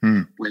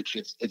 20th, which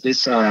if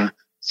this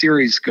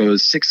series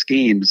goes 6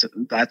 games,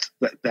 that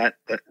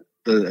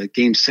the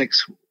Game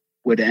 6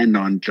 would end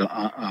on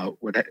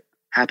would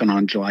happen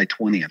on July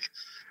 20th.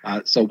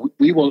 So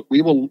we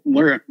will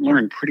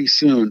learn pretty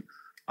soon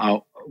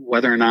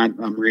whether or not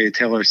Maria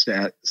Taylor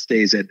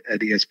stays at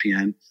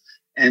ESPN,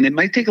 and it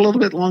might take a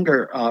little bit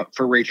longer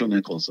for Rachel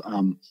Nichols.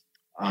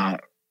 I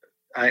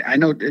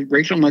know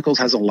Rachel Nichols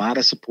has a lot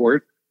of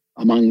support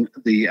among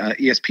the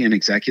ESPN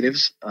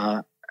executives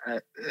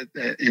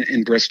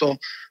in Bristol.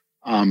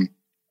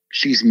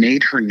 She's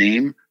made her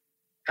name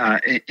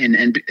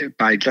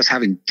by just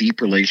having deep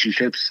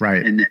relationships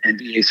in the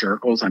NBA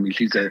circles. I mean,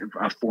 she's a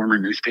former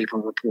newspaper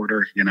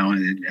reporter,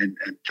 and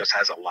just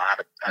has a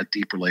lot of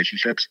deep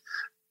relationships.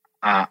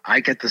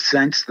 I get the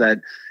sense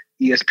that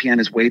ESPN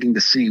is waiting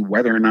to see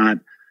whether or not,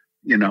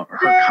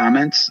 her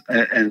comments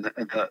and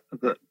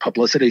the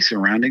publicity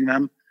surrounding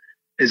them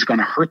is going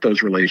to hurt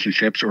those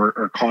relationships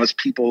or cause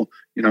people,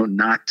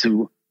 not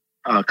to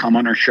come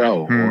on our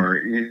show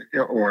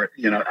or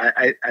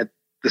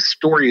the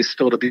story is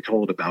still to be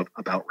told about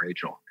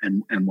Rachel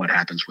and what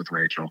happens with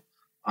Rachel.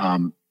 I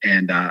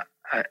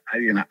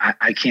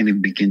can't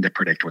even begin to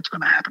predict what's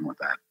going to happen with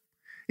that.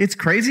 It's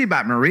crazy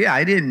about Maria.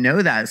 I didn't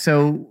know that.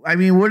 So, I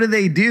mean, what do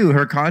they do?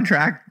 Her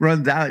contract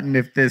runs out, and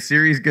if the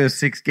series goes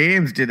 6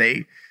 games, do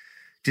they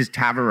just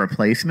have a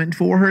replacement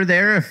for her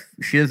there if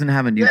she doesn't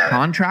have a new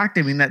contract?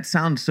 I mean, that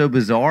sounds so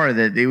bizarre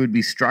that they would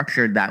be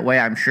structured that way.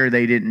 I'm sure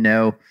they didn't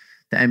know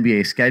the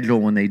NBA schedule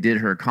when they did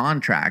her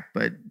contract,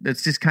 but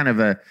that's just kind of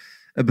a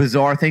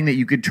bizarre thing that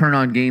you could turn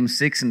on Game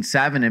 6 and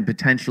 7 and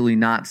potentially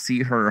not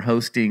see her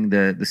hosting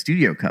the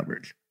studio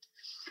coverage.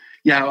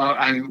 Yeah, well,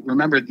 I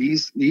remember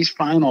these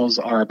finals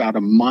are about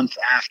a month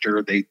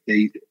after they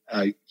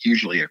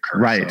usually occur.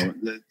 Right.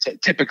 So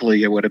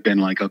typically, it would have been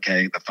like,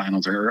 okay, the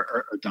finals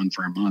are done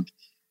for a month.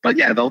 But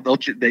yeah,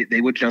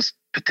 they would just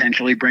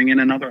potentially bring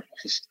in another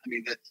host. I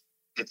mean,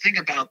 the thing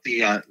about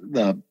the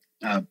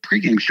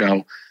pregame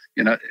show,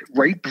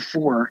 right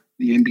before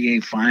the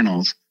NBA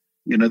finals,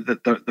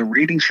 the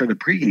ratings for the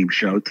pregame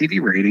show,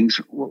 TV ratings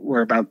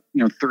were about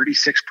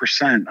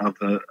 36%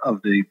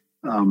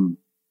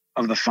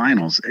 of the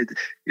finals.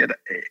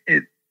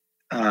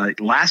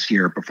 Last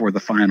year before the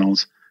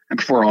finals and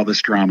before all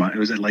this drama, it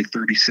was at like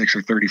 36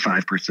 or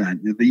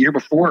 35%. The year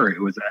before,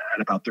 it was at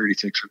about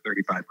 36 or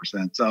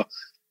 35%. So,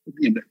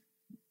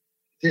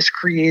 this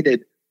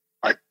created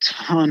a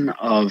ton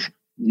of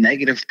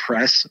negative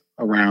press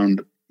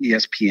around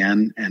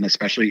ESPN and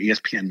especially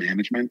ESPN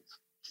management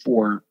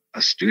for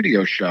a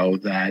studio show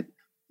that,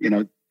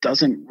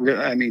 doesn't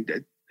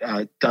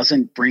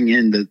doesn't bring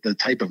in the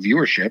type of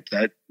viewership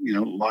that,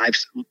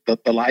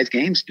 the live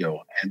games do.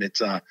 And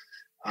it's,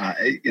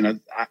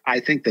 I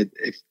think that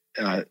if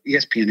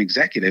ESPN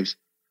executives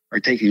are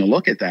taking a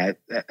look at that,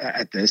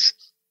 at this,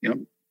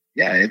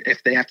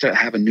 if they have to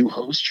have a new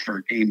host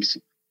for games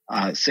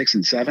 6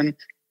 and 7,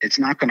 it's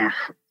not going to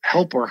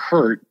help or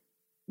hurt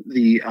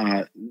the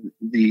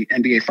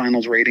NBA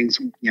Finals ratings,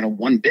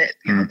 one bit.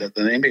 The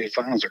NBA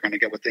Finals are going to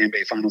get what the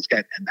NBA Finals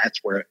get, and that's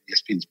where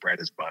ESPN's bread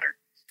is buttered.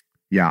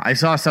 Yeah, I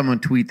saw someone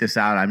tweet this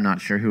out. I'm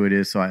not sure who it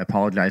is, so I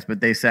apologize. But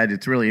they said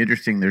it's really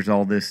interesting. There's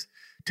all this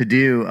to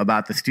do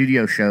about the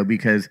studio show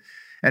because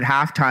at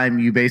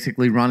halftime, you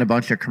basically run a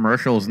bunch of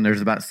commercials and there's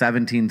about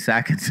 17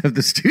 seconds of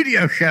the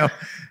studio show.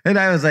 And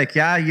I was like,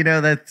 yeah,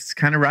 that's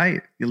kind of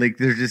right. Like,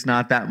 there's just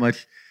not that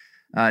much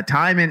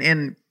time.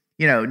 And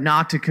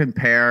not to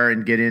compare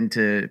and get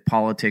into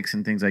politics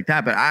and things like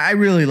that, but I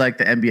really like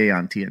the NBA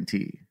on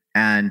TNT.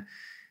 And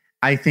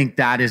I think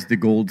that is the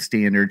gold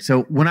standard.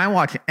 So when I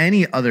watch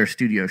any other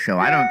studio show,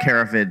 I don't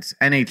care if it's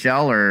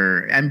NHL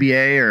or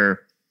NBA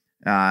or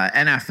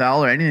NFL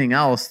or anything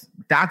else,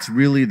 that's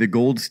really the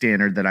gold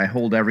standard that I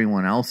hold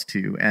everyone else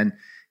to. And,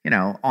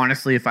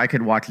 honestly, if I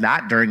could watch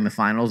that during the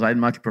finals, I'd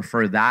much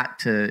prefer that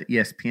to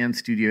ESPN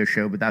studio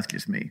show, but that's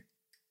just me.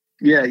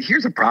 Yeah,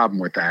 here's a problem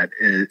with that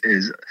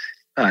is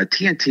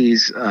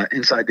TNT's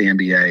Inside the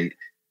NBA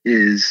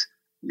is,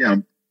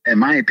 in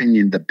my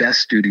opinion, the best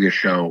studio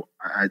show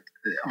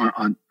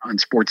on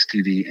sports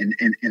TV in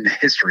the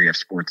history of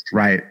sports TV.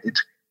 Right.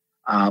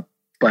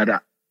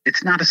 But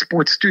it's not a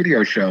sports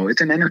studio show.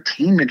 It's an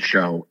entertainment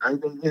show.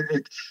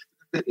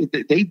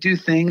 They do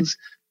things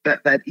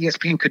that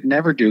ESPN could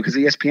never do because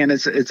ESPN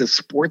is a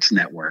sports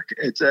network.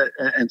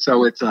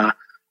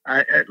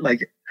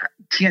 Like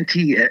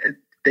TNT.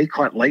 They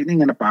caught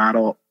lightning in a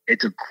bottle.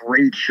 It's a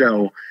great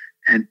show,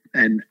 and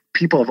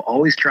people have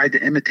always tried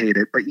to imitate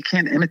it, but you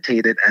can't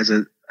imitate it as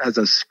a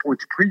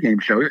sports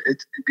pregame show.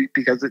 It's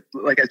because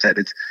like I said,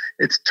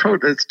 it's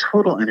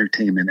total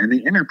entertainment, and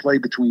the interplay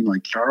between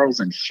like Charles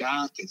and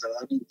Shaq is.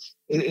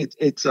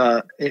 It's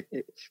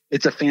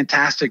a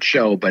fantastic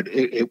show, but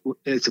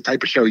it's a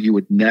type of show you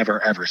would never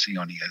ever see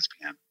on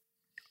ESPN.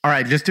 All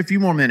right, just a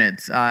few more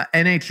minutes.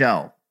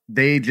 NHL.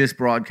 They just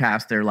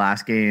broadcast their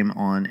last game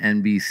on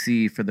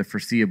NBC for the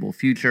foreseeable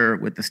future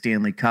with the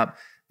Stanley Cup.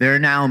 They're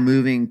now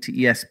moving to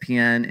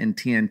ESPN and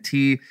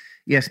TNT.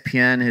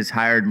 ESPN has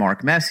hired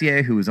Mark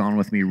Messier, who was on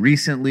with me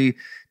recently.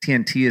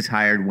 TNT has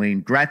hired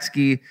Wayne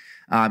Gretzky.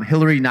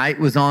 Hillary Knight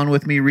was on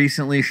with me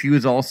recently. She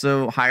was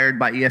also hired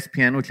by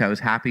ESPN, which I was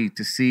happy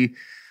to see.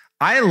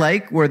 I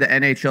like where the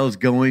NHL is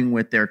going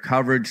with their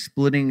coverage,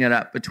 splitting it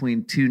up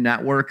between two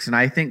networks. And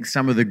I think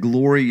some of the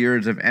glory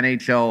years of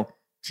NHL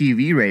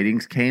TV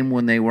ratings came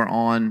when they were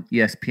on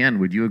ESPN.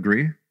 Would you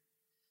agree?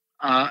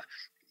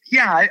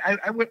 Yeah,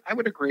 I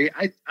would agree.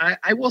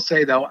 I will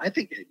say though, I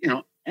think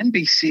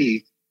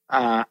NBC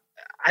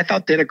I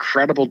thought did a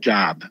credible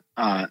job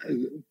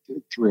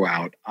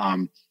throughout.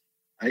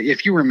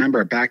 If you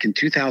remember back in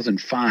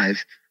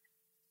 2005,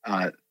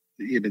 the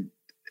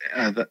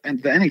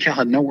NHL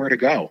had nowhere to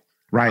go.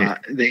 Right.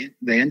 They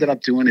ended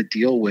up doing a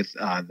deal with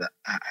I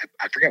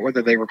forget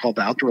whether they were called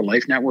the Outdoor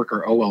Life Network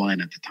or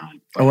OLN at the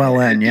time. But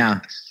OLN,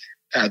 yeah.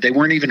 They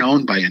weren't even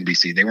owned by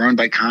NBC. They were owned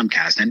by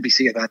Comcast.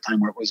 NBC at that time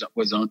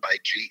was owned by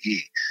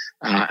GE,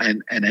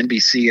 and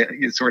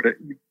NBC sort of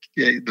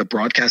the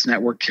broadcast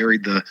network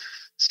carried the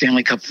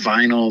Stanley Cup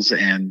Finals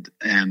and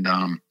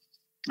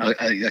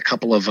a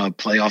couple of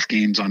playoff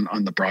games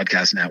on the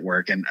broadcast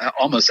network, and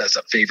almost as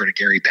a favor to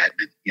Gary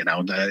Bettman.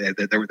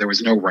 There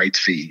was no rights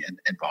fee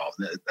involved.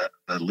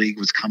 The league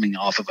was coming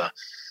off of a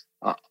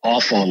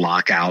awful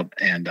lockout,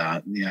 and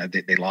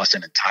they lost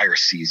an entire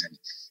season.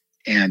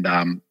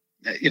 And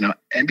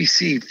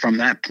NBC from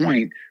that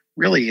point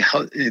really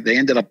they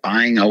ended up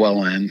buying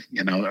OLN.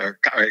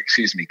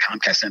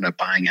 Comcast ended up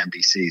buying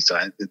NBC. So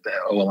the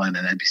OLN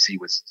and NBC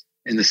was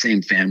in the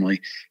same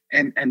family,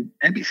 and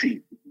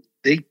NBC.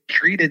 They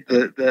treated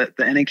the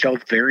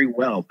NHL very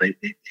well. They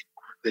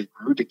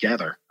grew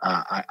together.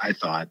 I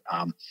thought.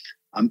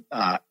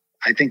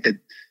 I think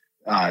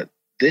that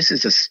this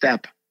is a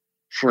step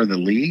for the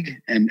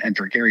league and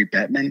for Gary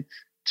Bettman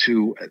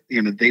to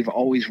they've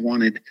always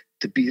wanted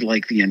to be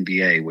like the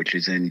NBA, which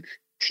is in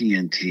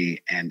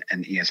TNT and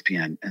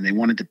ESPN, and they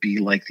wanted to be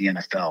like the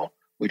NFL,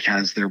 which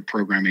has their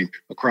programming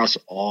across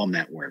all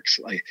networks.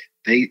 Like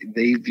they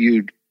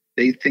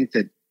think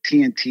that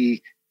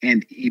TNT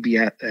and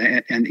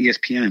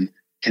ESPN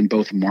can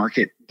both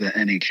market the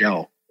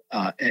NHL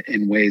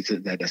in ways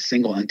that a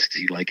single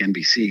entity like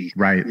NBC,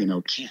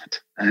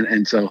 can't.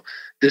 And so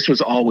this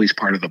was always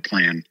part of the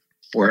plan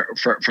for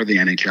the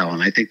NHL.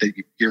 And I think that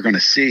you're going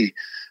to see.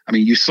 I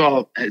mean, you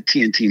saw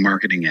TNT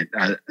marketing it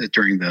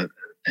during the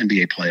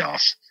NBA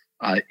playoffs.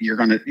 You're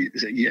going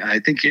to. I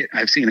think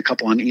I've seen a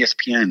couple on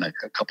ESPN,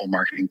 a couple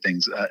marketing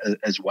things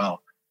as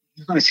well.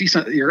 You're going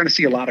to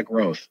see a lot of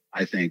growth,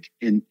 I think,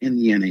 in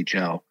the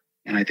NHL.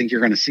 And I think you're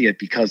going to see it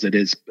because it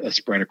is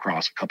spread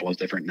across a couple of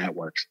different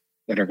networks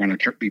that are going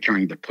to be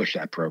trying to push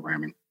that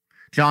programming.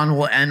 John,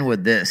 we'll end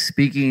with this.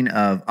 Speaking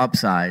of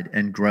upside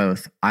and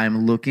growth,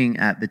 I'm looking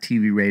at the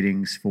TV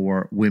ratings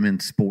for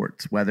women's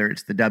sports, whether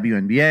it's the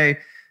WNBA,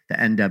 the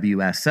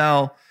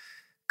NWSL,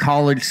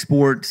 college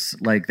sports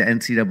like the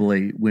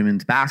NCAA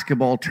women's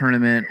basketball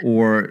tournament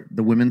or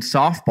the women's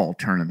softball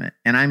tournament.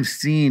 And I'm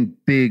seeing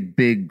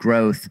big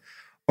growth.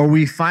 Are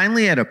we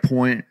finally at a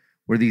point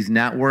where these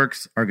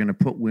networks are going to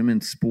put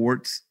women's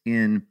sports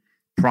in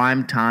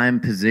prime time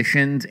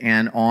positions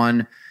and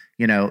on,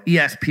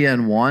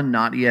 ESPN1,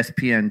 not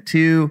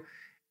ESPN2,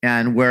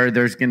 and where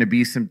there's going to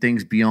be some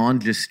things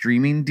beyond just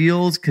streaming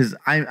deals? Because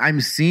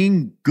I'm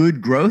seeing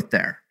good growth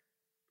there.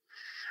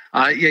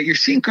 You're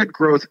seeing good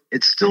growth.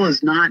 It still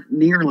is not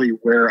nearly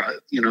where,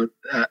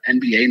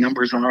 NBA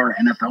numbers are,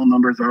 NFL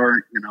numbers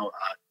are, college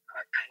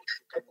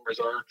numbers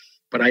are.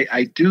 But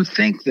I do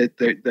think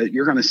that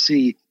you're going to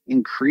see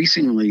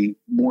increasingly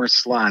more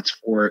slots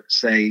for,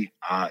 say,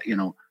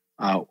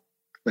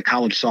 the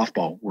college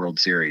softball World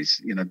Series.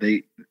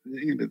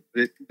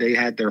 They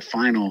had their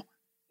final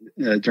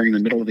during the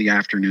middle of the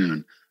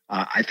afternoon.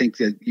 I think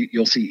that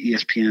you'll see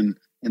ESPN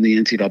and the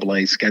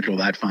NCAA schedule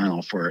that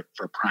final for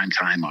prime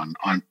time on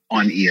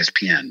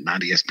ESPN,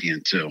 not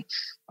ESPN2.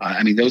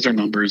 I mean, those are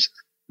numbers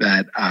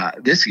that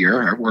this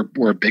year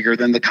were bigger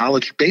than the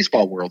college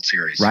baseball World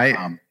Series. Right.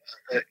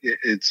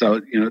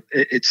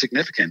 It's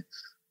significant.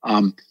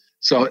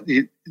 So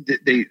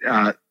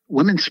the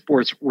women's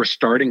sports were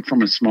starting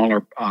from a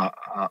smaller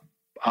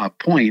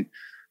point,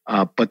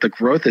 but the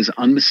growth is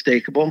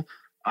unmistakable.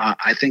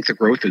 I think the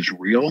growth is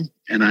real,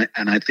 and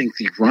I think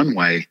the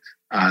runway,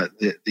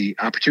 the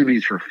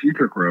opportunities for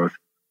future growth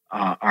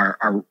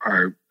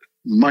are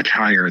much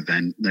higher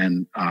than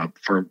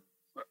for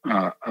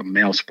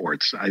male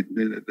sports. I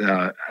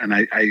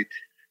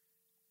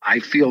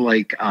feel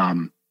like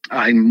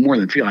I more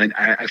than feel.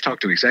 I've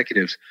talked to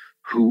executives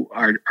who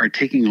are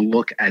taking a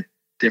look at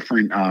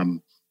different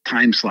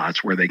time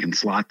slots where they can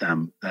slot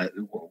them,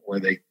 where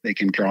they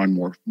can draw in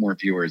more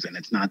viewers, and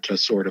it's not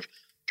just sort of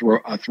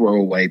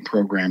throwaway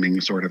programming,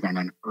 sort of on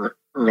an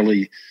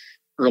early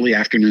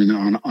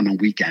afternoon on a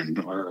weekend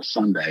or a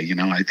Sunday.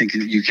 I think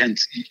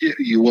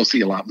you will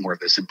see a lot more of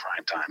this in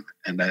prime time,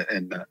 and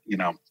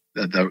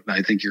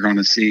I think you're going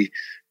to see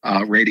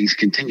ratings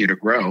continue to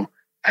grow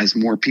as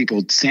more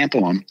people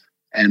sample them,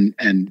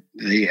 and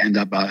they end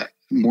up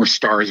more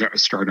stars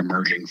start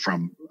emerging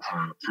from a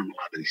lot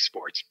of these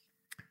sports.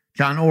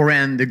 John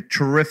Ourand, the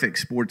terrific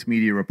sports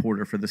media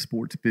reporter for the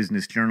Sports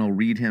Business Journal.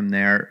 Read him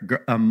there.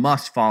 A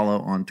must follow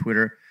on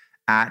Twitter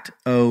at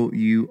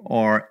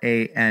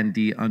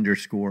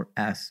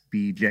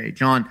OURAND_SBJ.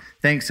 John,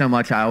 thanks so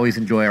much. I always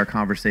enjoy our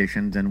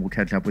conversations, and we'll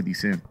catch up with you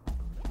soon.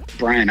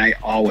 Brian, I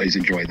always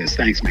enjoy this.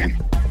 Thanks, man.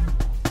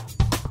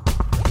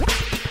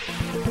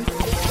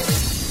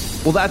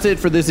 Well, that's it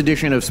for this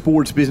edition of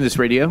Sports Business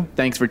Radio.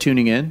 Thanks for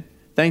tuning in.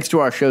 Thanks to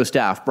our show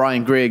staff,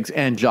 Brian Griggs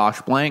and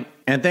Josh Blank.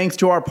 And thanks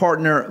to our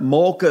partner,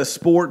 Malka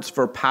Sports,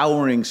 for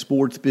powering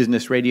Sports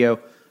Business Radio.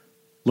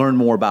 Learn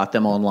more about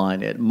them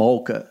online at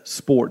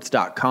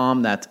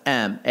malkasports.com. That's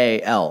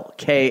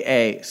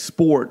MALKA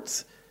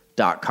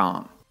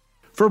sports.com.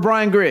 For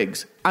Brian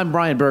Griggs, I'm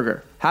Brian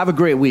Berger. Have a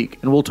great week,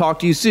 and we'll talk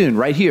to you soon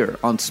right here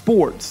on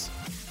Sports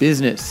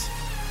Business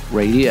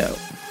Radio.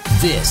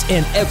 This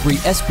and every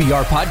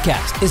SBR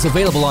podcast is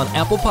available on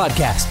Apple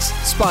Podcasts,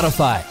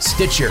 Spotify,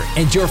 Stitcher,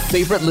 and your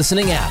favorite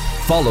listening app.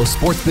 Follow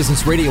Sports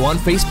Business Radio on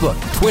Facebook,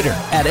 Twitter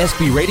at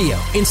SB Radio,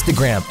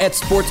 Instagram at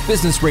Sports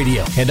Business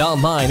Radio, and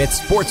online at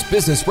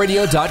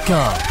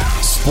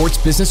sportsbusinessradio.com. Sports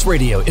Business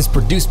Radio is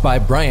produced by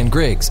Brian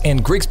Griggs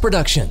and Griggs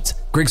Productions,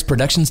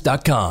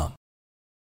 griggsproductions.com.